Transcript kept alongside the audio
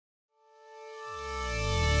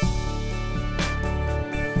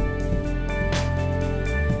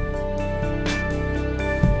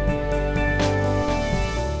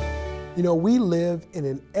You know, we live in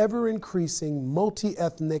an ever-increasing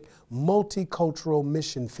multi-ethnic, multicultural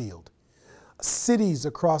mission field. Cities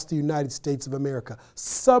across the United States of America,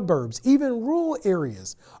 suburbs, even rural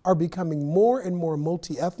areas are becoming more and more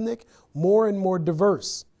multi-ethnic, more and more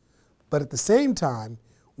diverse. But at the same time,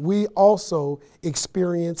 we also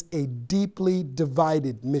experience a deeply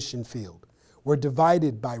divided mission field. We're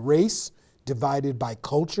divided by race, divided by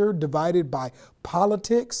culture, divided by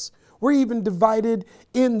politics. We're even divided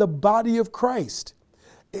in the body of Christ.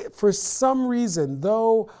 For some reason,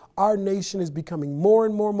 though our nation is becoming more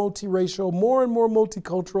and more multiracial, more and more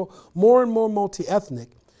multicultural, more and more multi-ethnic,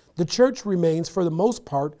 the church remains, for the most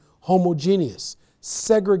part, homogeneous,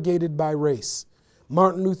 segregated by race.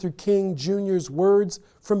 Martin Luther King Jr.'s words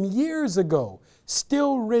from years ago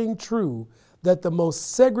still ring true that the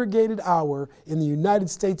most segregated hour in the United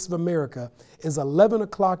States of America is 11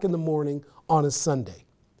 o'clock in the morning on a Sunday.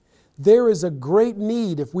 There is a great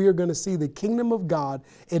need, if we are going to see the kingdom of God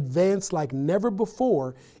advance like never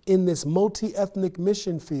before in this multi-ethnic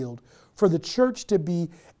mission field, for the church to be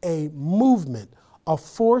a movement, a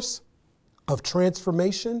force of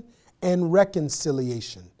transformation and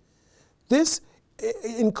reconciliation. This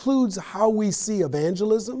includes how we see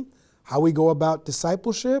evangelism, how we go about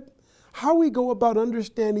discipleship, how we go about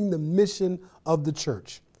understanding the mission of the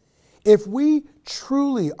church. If we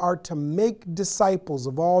truly are to make disciples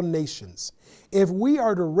of all nations, if we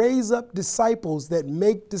are to raise up disciples that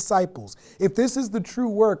make disciples, if this is the true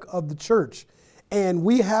work of the church, and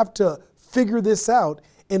we have to figure this out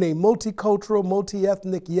in a multicultural,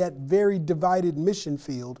 multi-ethnic, yet very divided mission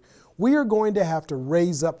field, we are going to have to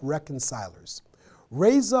raise up reconcilers.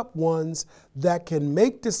 Raise up ones that can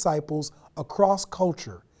make disciples across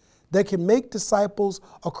culture, that can make disciples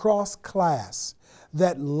across class,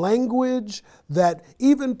 that language, that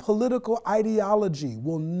even political ideology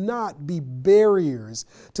will not be barriers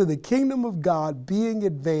to the kingdom of God being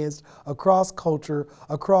advanced across culture,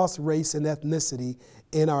 across race and ethnicity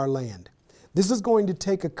in our land. This is going to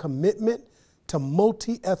take a commitment to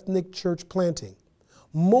multi-ethnic church planting.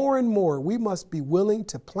 More and more, we must be willing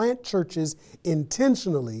to plant churches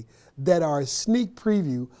intentionally that are a sneak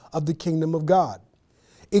preview of the kingdom of God.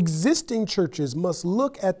 Existing churches must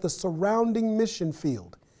look at the surrounding mission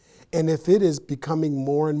field, and if it is becoming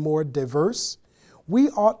more and more diverse, we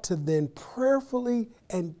ought to then prayerfully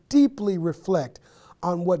and deeply reflect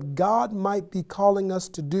on what God might be calling us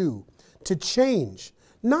to do, to change,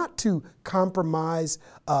 not to compromise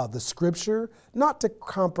the scripture, not to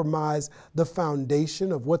compromise the foundation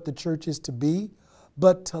of what the church is to be,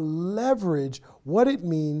 but to leverage what it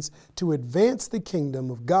means to advance the kingdom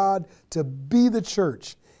of God, to be the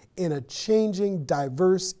church in a changing,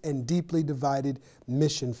 diverse, and deeply divided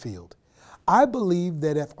mission field. I believe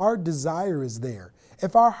that if our desire is there,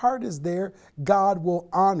 if our heart is there, God will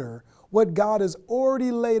honor what God has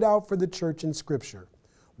already laid out for the church in Scripture.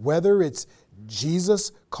 Whether it's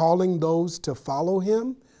Jesus calling those to follow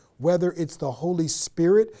him, whether it's the Holy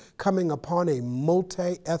Spirit coming upon a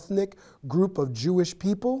multi-ethnic group of Jewish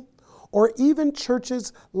people, or even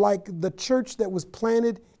churches like the church that was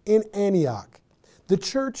planted in Antioch, the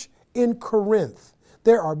church in Corinth.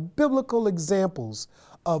 There are biblical examples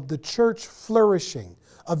of the church flourishing,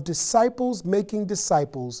 of disciples making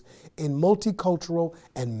disciples in multicultural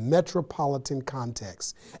and metropolitan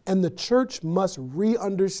contexts. And the church must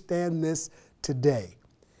re-understand this today.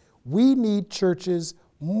 We need churches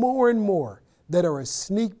more and more that are a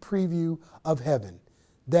sneak preview of heaven,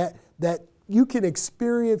 that you can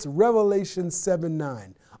experience Revelation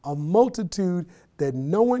 7:9, a multitude that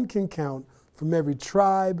no one can count from every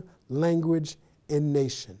tribe, language, and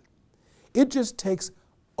nation. It just takes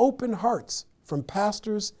open hearts from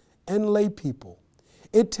pastors and lay people.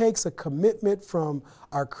 It takes a commitment from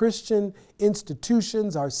our Christian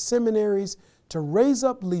institutions, our seminaries, to raise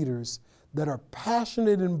up leaders that are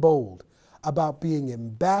passionate and bold about being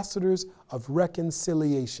ambassadors of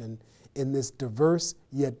reconciliation in this diverse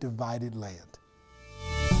yet divided land.